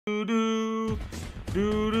Do do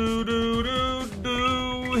do do do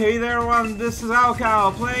do. Hey there, everyone. This is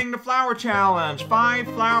Alcal playing the Flower Challenge. 5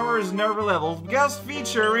 flowers, never levels. Guest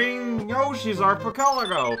featuring Yoshi's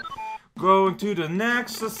Archipelago. Going to the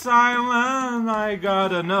next asylum. I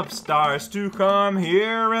got enough stars to come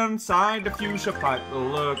here inside the fuchsia pipe.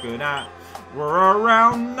 Look at that. We're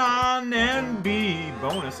around 9 and B.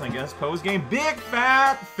 Bonus, I guess. Pose game. Big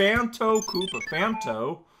Fat Phanto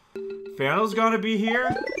Koopas. Phanto's gonna be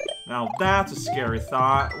here? Now that's a scary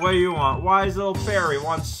thought. What do you want? Wise little fairy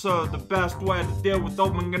wants the best way to deal with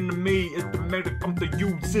opening into me is to make it come to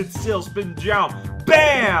you. Sit still, spin jump.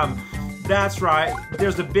 BAM! That's right.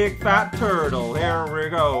 There's a big fat turtle. Here we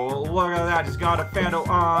go. Look at that. He's got a Phanto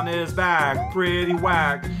on his back. Pretty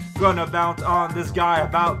whack. Gonna bounce on this guy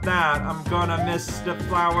about that. I'm gonna miss the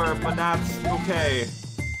flower, but that's okay.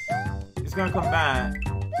 He's gonna come back.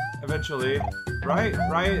 Eventually. Right?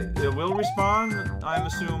 It will respawn, I'm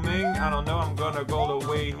assuming. I don't know, I'm gonna go the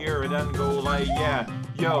way here and then go like, yeah.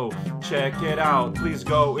 Yo, check it out. Please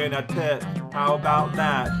go in a pit. How about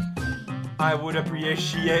that? I would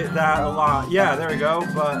appreciate that a lot. Yeah, there we go,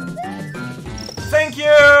 but... Thank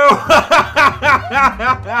you!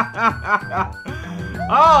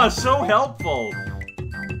 Oh, so helpful.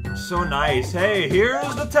 So nice. Hey,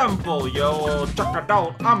 here's the temple, yo. Check it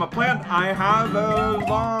out. I'm a plant. I have a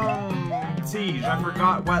long siege. I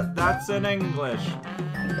forgot what that's in English.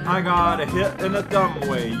 I got a hit in a dumb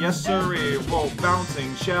way. Yes, sirree. Whoa,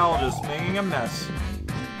 bouncing shell just making a mess.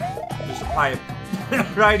 Just a pipe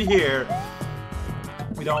right here.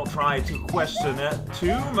 We don't try to question it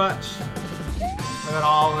too much. Look at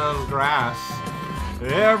all this grass.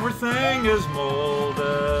 Everything is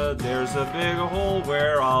molded. There's a big hole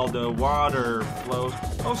where all the water flows.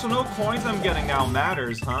 Oh, so no coins I'm getting now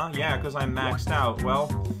matters, huh? Yeah, because I'm maxed out. Well,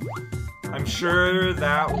 I'm sure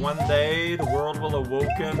that one day the world will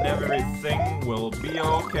awaken, everything will be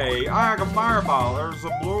okay. I got a fireball. There's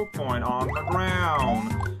a blue coin on the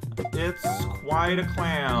ground. It's quite a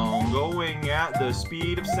clown, going at the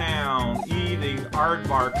speed of sound, eating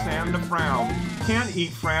aardvarks and a frown. Can't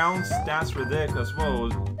eat frowns? That's ridiculous. Whoa,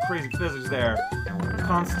 crazy physics there.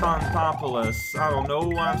 Constantopoulos. I don't know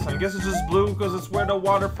what I'm saying. I guess it's just blue because it's where the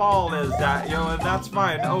waterfall is at, yo, and that's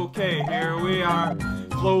fine. Okay, here we are.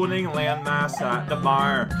 Floating landmass at the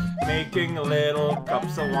bar, making little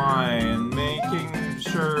cups of wine, making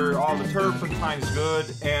sure all the turpentine's good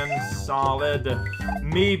and solid.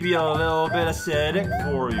 Maybe a little bit acidic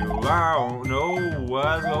for you. I don't know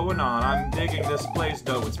what's going on. I'm digging this place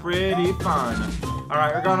though. It's pretty fun.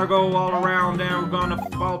 Alright, we're gonna go all around and we're gonna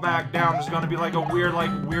fall back down. There's gonna be like a weird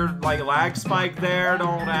lag spike there.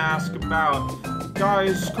 Don't ask about.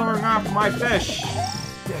 Guys, coming after my fish.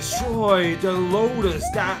 Destroy the lotus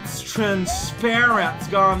that's transparent. It's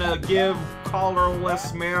gonna give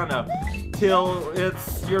colorless mana till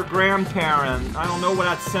it's your grandparent. I don't know what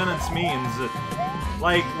that sentence means.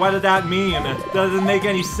 Like, what did that mean? It doesn't make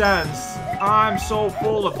any sense. I'm so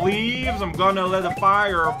full of leaves, I'm gonna let a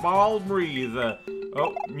fireball breathe.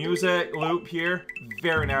 Oh, music loop here.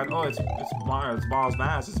 Very nice. Oh, it's Ball's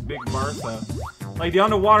Bass. It's Big Martha. Like, the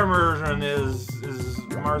underwater version is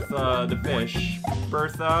Martha the fish.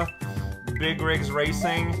 Bertha, Big Rigs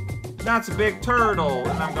Racing. That's a big turtle,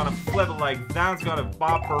 and I'm gonna flip it like that. It's gonna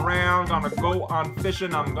bop around, gonna go on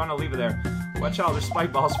fishing. I'm gonna leave it there. Watch out, there's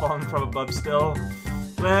spike balls falling from above still.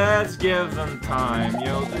 Let's give them time,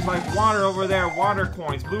 yo. There's like water over there, water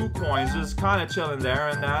coins, blue coins, just kind of chilling there,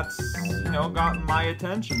 and that's, you know, got my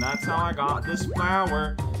attention. That's how I got this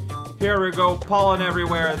flower. Here we go, pollen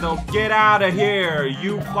everywhere, though. Get out of here,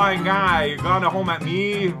 you flying guy. You're gonna home at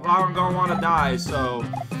me, I'm gonna want to die, so,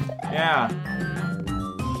 yeah.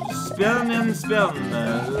 Spin and spin.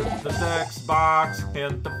 The text box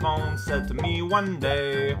hit the phone, said to me one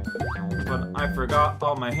day. But I forgot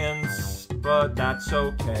all my hints, but that's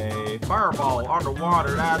okay. Fireball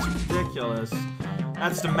underwater, that's ridiculous.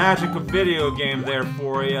 That's the magic of video game there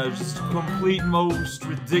for you. Just a complete most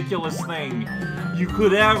ridiculous thing you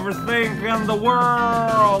could ever think in the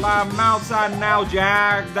world. I'm outside now,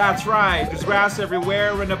 Jack. That's right. There's grass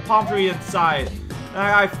everywhere and a palm tree inside.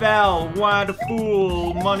 I fell. What a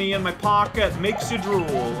fool. Money in my pocket makes you drool.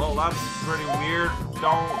 Well, that's pretty weird.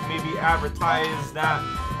 Don't maybe advertise that.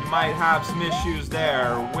 You might have some issues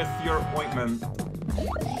there with your ointment.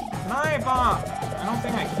 Can I buy? I don't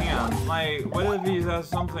think I can. Like, what if he has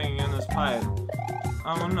something in his pipe?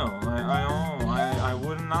 I don't know. I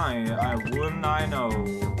wouldn't I know.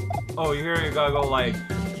 Oh, here you gotta go like,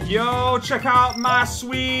 yo, check out my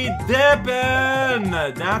sweet dippin'!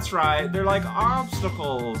 That's right, they're like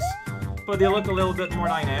obstacles. but they look a little bit more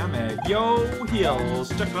dynamic. Yo, Hills,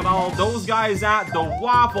 check it out. Those guys at the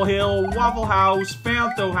Waffle Hill, Waffle House,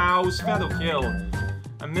 Phanto Kill.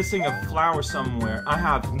 I'm missing a flower somewhere. I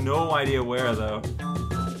have no idea where, though.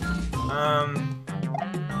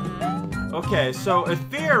 Okay, so a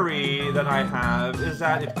theory that I have is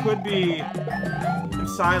that it could be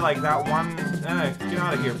inside, like, that one... get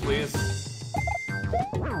out of here, please.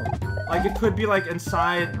 Like, it could be, like,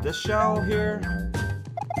 inside this shell here.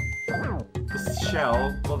 This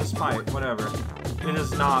shell. Well, this pipe, whatever. It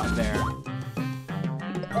is not there.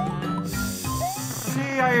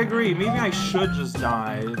 See, I agree. Maybe I should just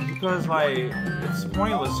die. Because, like, it's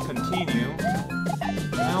pointless to continue.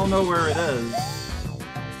 I don't know where it is.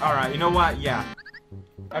 Alright, you know what? Yeah.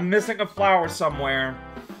 I'm missing a flower somewhere.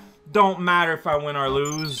 Don't matter if I win or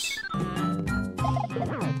lose.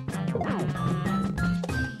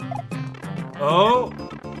 Oh!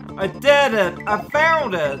 I did it! I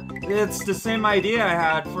found it! It's the same idea I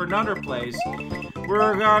had for another place.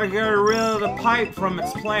 We're gonna get rid of the pipe from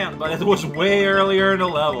its plant, but it was way earlier in the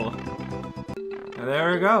level. And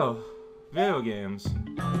there we go. Video games.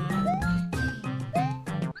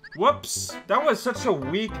 Whoops! That was such a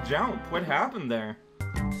weak jump. What happened there?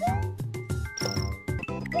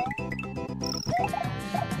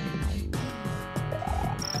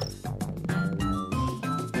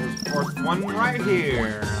 There's the fourth one right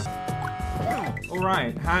here.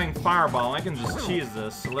 Alright, having Fireball, I can just cheese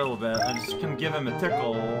this a little bit. I just can give him a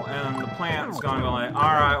tickle, and the plant's gonna go like,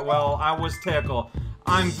 alright, well, I was tickled.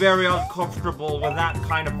 I'm very uncomfortable with that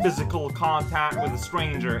kind of physical contact with a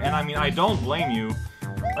stranger, and I mean, I don't blame you.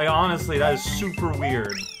 Like, honestly, that is super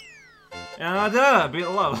weird. And I did it! Beat the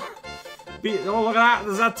level. Oh, look at that!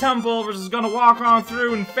 There's that temple which is gonna walk on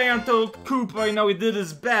through, and Phanto Koopa, you know, he did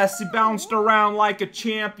his best. He bounced around like a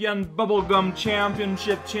champion, bubblegum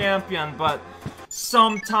championship champion, but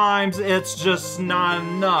sometimes it's just not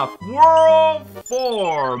enough. World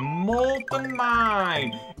 4, Molten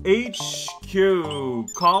Mine,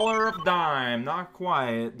 HQ, Color of Dime, not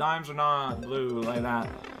quite. Dimes are not blue like that.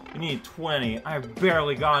 You need 20. I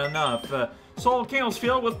barely got enough. Soul King's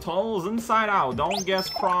filled with tunnels inside out. Don't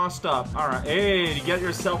get crossed up. Alright, hey, you get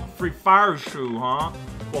yourself a free fire shoe, huh?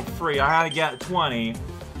 Well, free. I had to get 20.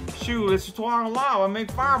 Shoot, it's talking loud. I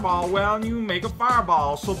make fireball. Well, you make a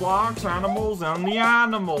fireball. So blocks, animals, and the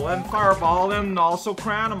animal. And fireball, and also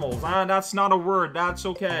cranimals. That's not a word. That's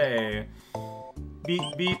okay.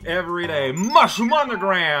 Beep, beep every day. Mushroom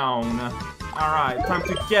Underground! Alright, time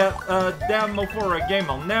to get a demo for a game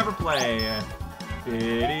I'll never play.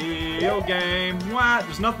 Video game. What?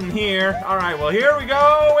 There's nothing here. Alright, well, here we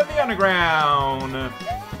go with the underground.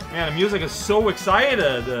 Man, the music is so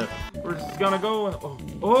excited. We're just gonna go.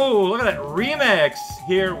 Oh, look at that remix.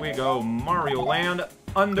 Here we go. Mario Land,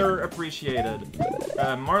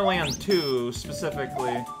 underappreciated. Mario Land 2,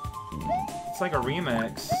 specifically. It's like a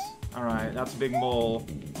remix. Alright, that's Big Mole.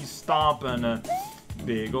 He's stomping.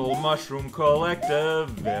 Big old mushroom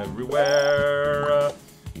collective everywhere.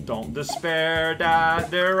 Don't despair, Dad.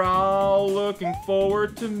 They're all looking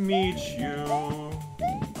forward to meet you. I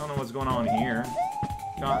don't know what's going on here.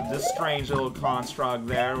 Got this strange little construct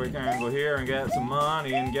there. We can go here and get some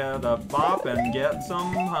money and get a bop and get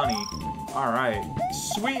some honey. Alright.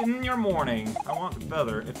 Sweeten your morning. I want the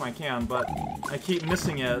feather if I can, but I keep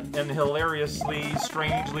missing it in hilariously,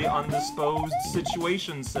 strangely undisposed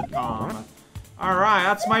situations sitcom. Alright,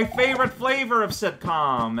 that's my favorite flavor of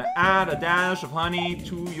sitcom. Add a dash of honey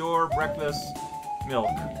to your breakfast milk.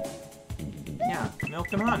 Yeah,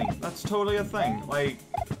 milk and honey. That's totally a thing. Like,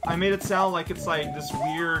 I made it sound like it's like this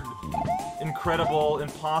weird, incredible,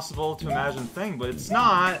 impossible to imagine thing, but it's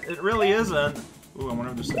not. It really isn't. Ooh, I wonder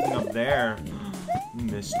if there's something up there.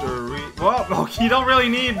 Mystery. Whoa, you don't really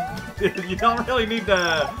need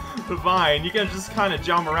the vine. You can just kind of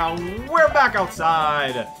jump around. We're back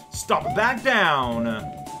outside. Stop back down.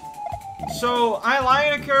 So, I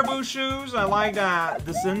like the caribou shoes. I like that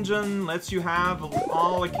this engine lets you have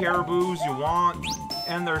all the caribous you want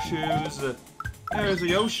and their shoes. There's a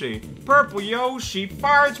Yoshi. Purple Yoshi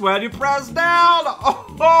farts when you press down. Oh,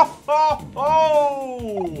 ho, ho,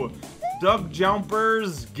 ho. Duck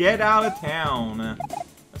jumpers, get out of town.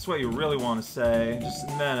 That's what you really want to say. Just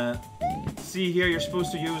a minute. See here, you're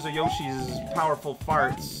supposed to use a Yoshi's powerful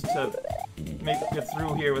farts to make it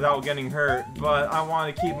through here without getting hurt, but I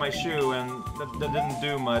want to keep my shoe, and that didn't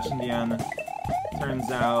do much in the end.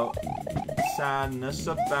 Turns out, sadness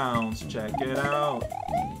abounds. Check it out.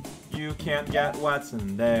 You can't get what's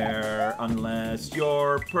in there unless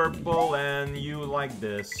you're purple and you like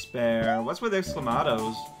despair. What's with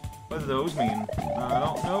exclamatos? What do those mean? I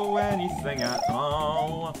don't know anything at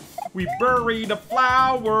all. We buried a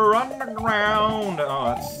flower underground.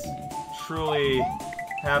 Oh, that's truly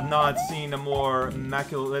have not seen a more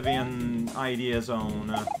Machiavellian idea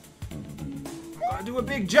zone. I'm gonna do a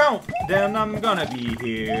big jump, then I'm gonna be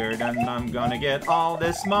here, then I'm gonna get all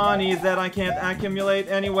this money that I can't accumulate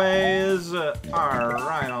anyways.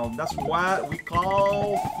 Alright, that's what we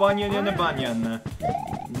call Funyun and a Bunyan.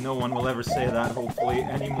 No one will ever say that, hopefully,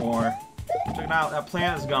 anymore. Check it out, that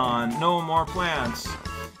plant is gone. No more plants.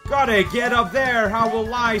 Gotta get up there! How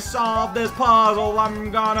will I solve this puzzle? I'm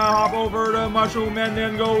gonna hop over the mushroom and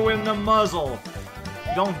then go in the muzzle.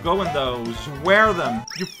 Don't go in those. Wear them.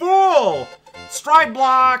 You fool! Stripe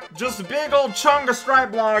block! Just a big old chunk of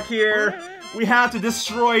stripe block here. We had to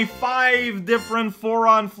destroy 5 different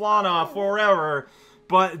Flana forever.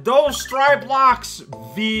 But those stripe blocks,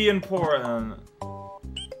 be important.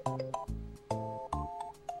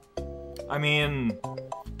 I mean,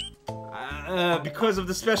 because of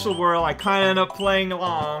the special world, I kind of end up playing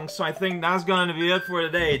along, so I think that's gonna be it for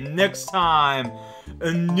today. Next time,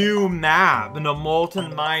 a new map in a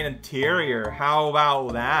Molten Mine interior. How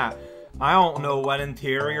about that? I don't know what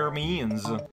interior means.